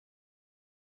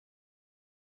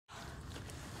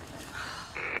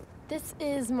This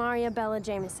is Maria Bella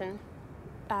Jameson,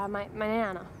 my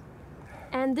Nana.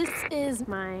 And this is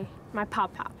my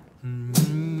Pop-Pop.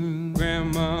 Grandma's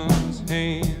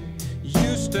hand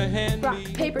used to hand Rock,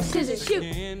 paper, scissors, shoot!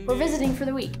 We're visiting for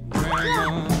the week.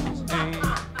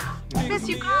 Miss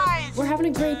you guys! We're having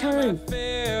a great time.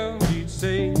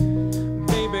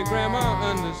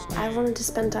 I wanted to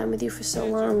spend time with you for so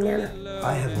long, Nana.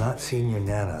 I have not seen your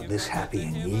Nana this happy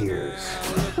in years.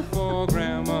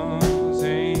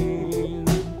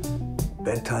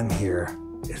 Bedtime here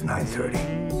is 9:30.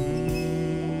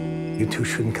 You two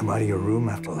shouldn't come out of your room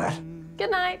after that. Good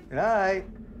night. Good night.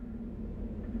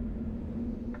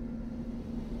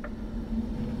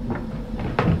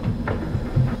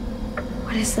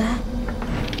 What is that?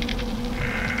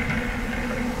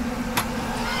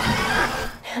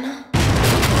 Nana?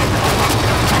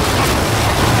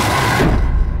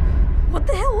 What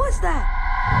the hell was that?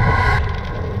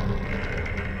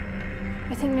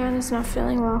 I think Nana's not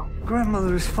feeling well.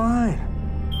 Grandmother's fine.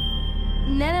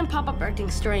 Nana and Pop-Pop are acting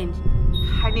strange.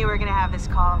 I knew we were gonna have this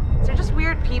call. They're just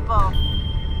weird people.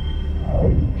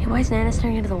 Hey, why is Nana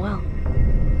staring into the well?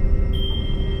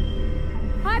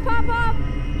 Hi, Pop-Pop!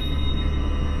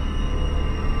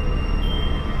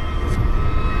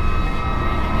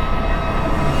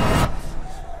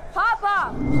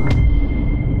 Pop-Pop!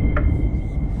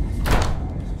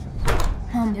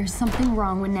 Mom, there's something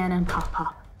wrong with Nana and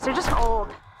Pop-Pop. They're just old.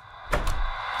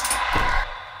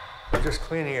 We're just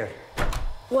cleaning it.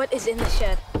 What is in the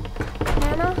shed?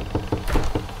 Nana?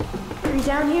 Are you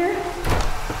down here?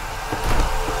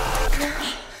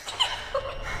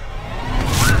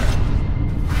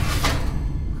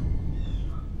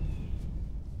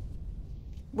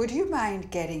 Would you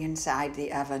mind getting inside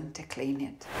the oven to clean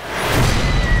it?